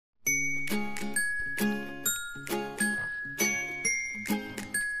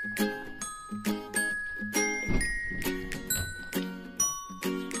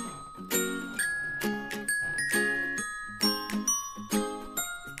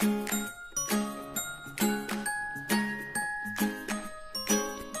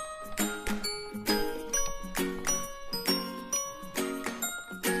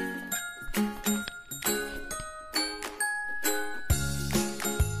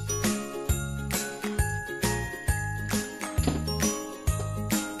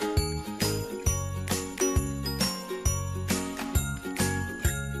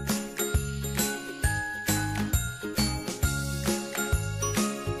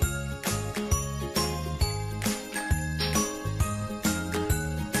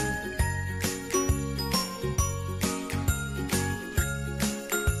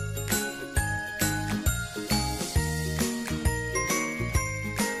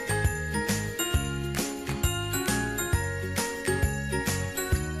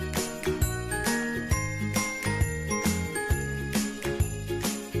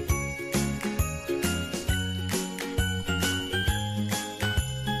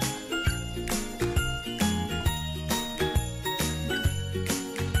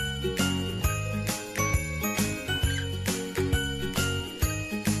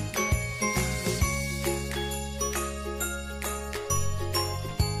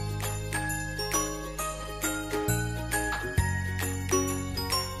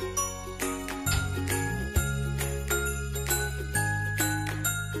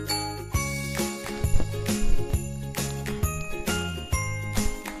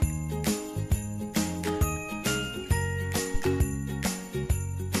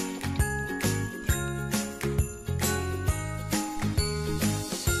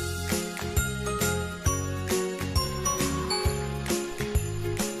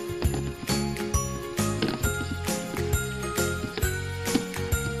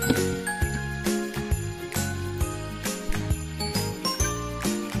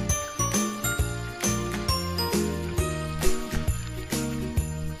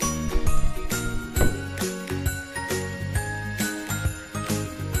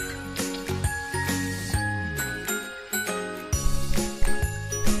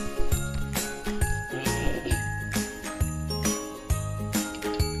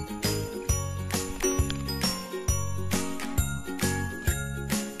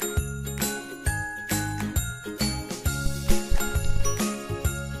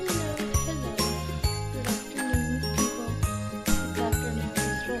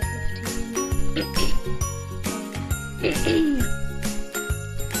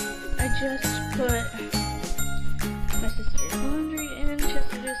I just put my sister's laundry in. She has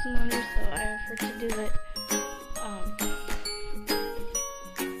to do some laundry, so I have her to do it.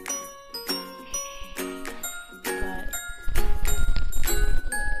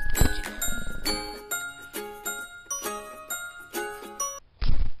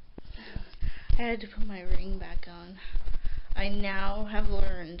 I had to put my ring back on. I now have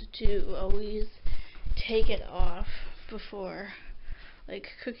learned to always take it off before like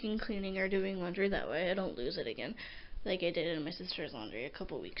cooking, cleaning, or doing laundry. That way I don't lose it again, like I did in my sister's laundry a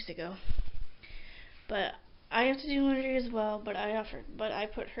couple weeks ago. But I have to do laundry as well, but I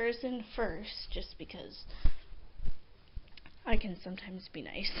put hers in first just because I can sometimes be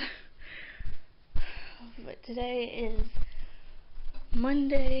nice. But today is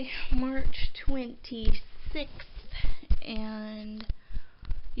Monday, March 26th, and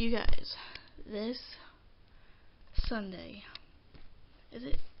you guys, this Sunday, is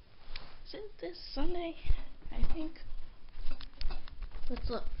it this Sunday? I think. Let's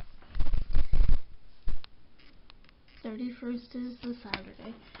look. 31st is the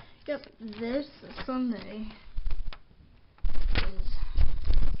Saturday. Yep, this Sunday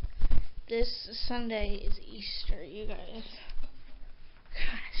is Easter, you guys.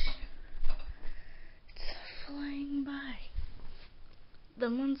 Gosh, it's flying by. The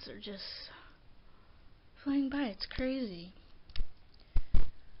months are just flying by. It's crazy.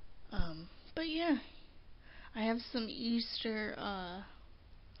 But yeah, I have some Easter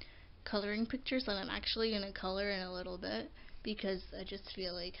coloring pictures that I'm actually gonna color in a little bit because I just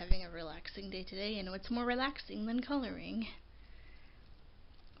feel like having a relaxing day today. And what's more relaxing than coloring?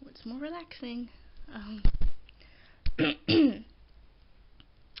 What's more relaxing?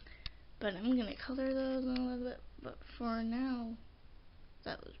 But I'm gonna color those in a little bit. But for now,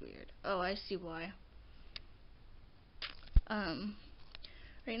 that was weird. Oh, I see why.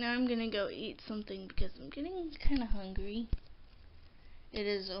 Right now I'm gonna go eat something because I'm getting kind of hungry. It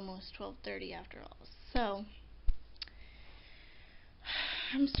is almost 12:30 after all. So,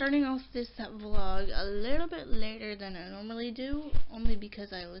 I'm starting off this vlog a little bit later than I normally do, only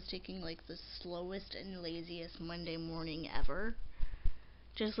because I was taking like the slowest and laziest Monday morning ever,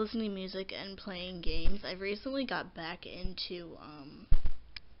 just listening to music and playing games. I've recently got back into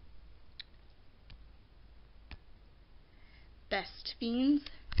Best Fiends.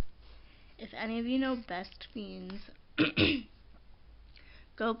 If any of you know Best Fiends,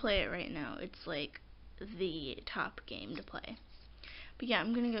 go play it right now. It's like the top game to play. But yeah,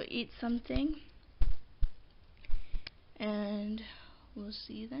 I'm gonna go eat something, and we'll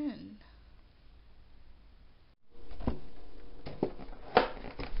see you then.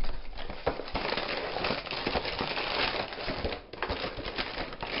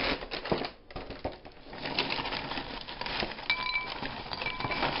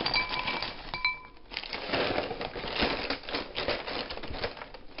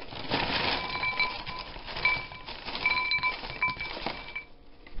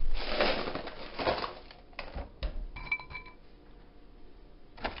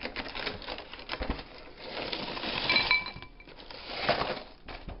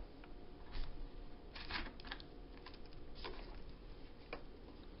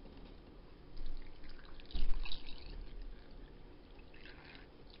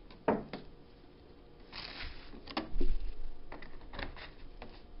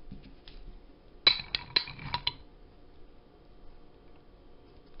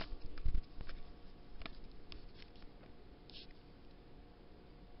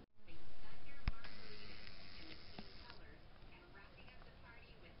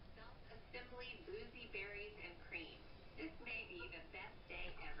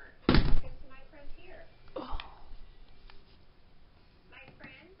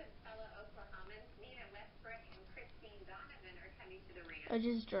 I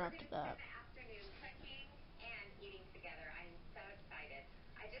just dropped that.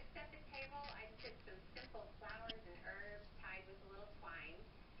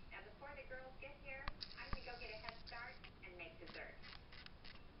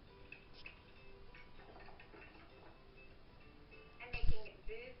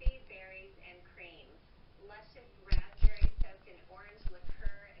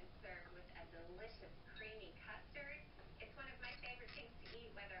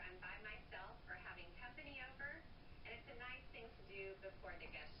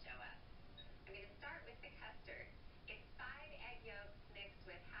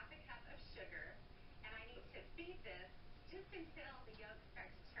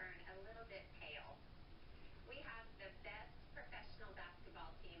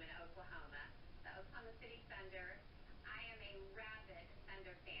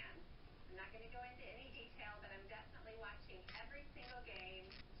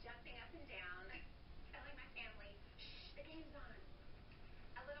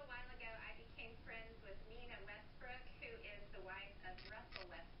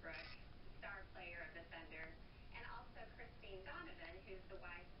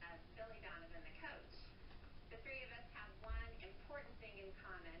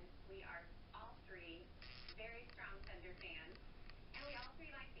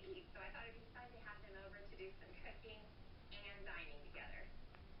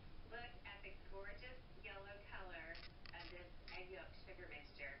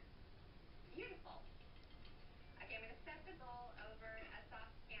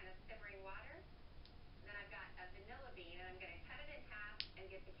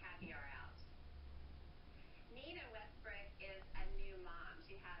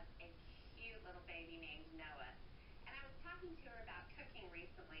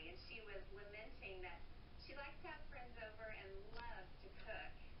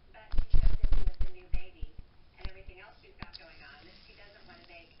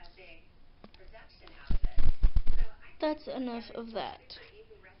 That's enough of that.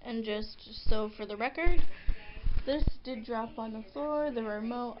 And just so for the record, this did drop on the floor. The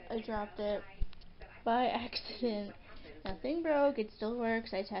remote, I dropped it by accident. Nothing broke. It still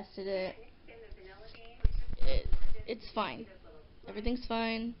works. I tested it. It's fine. Everything's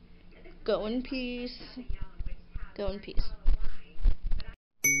fine. Go in peace. Go in peace.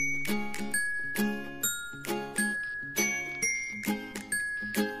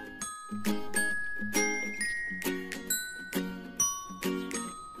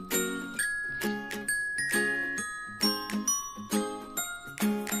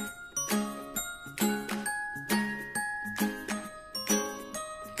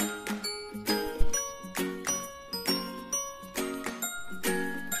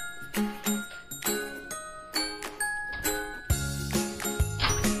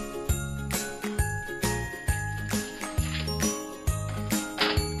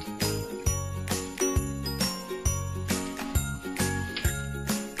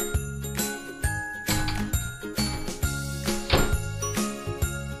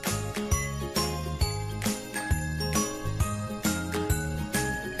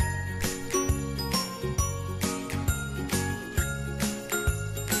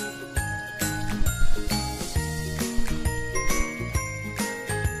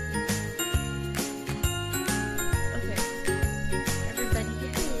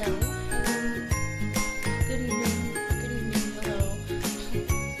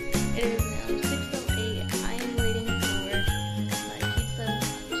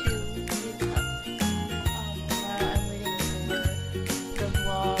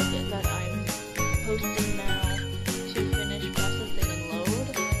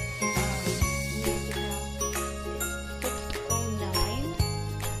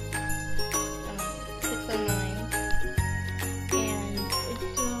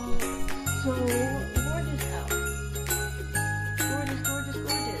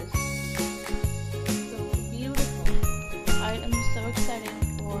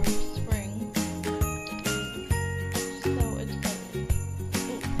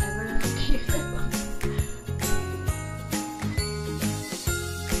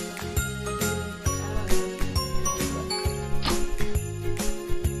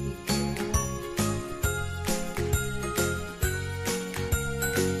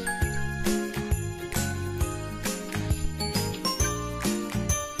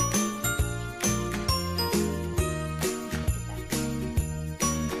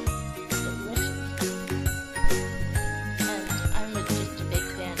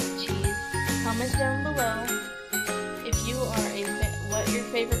 comment down below if you are what your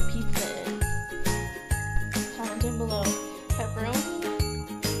favorite pizza is. Comment down below. Pepperoni,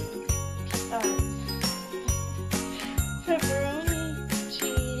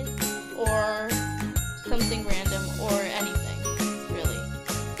 cheese, or something random, or anything, really.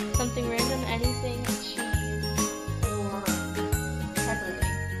 Something random, anything, cheese, or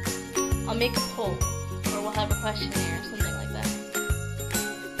pepperoni. I'll make a poll, or we'll have a questionnaire.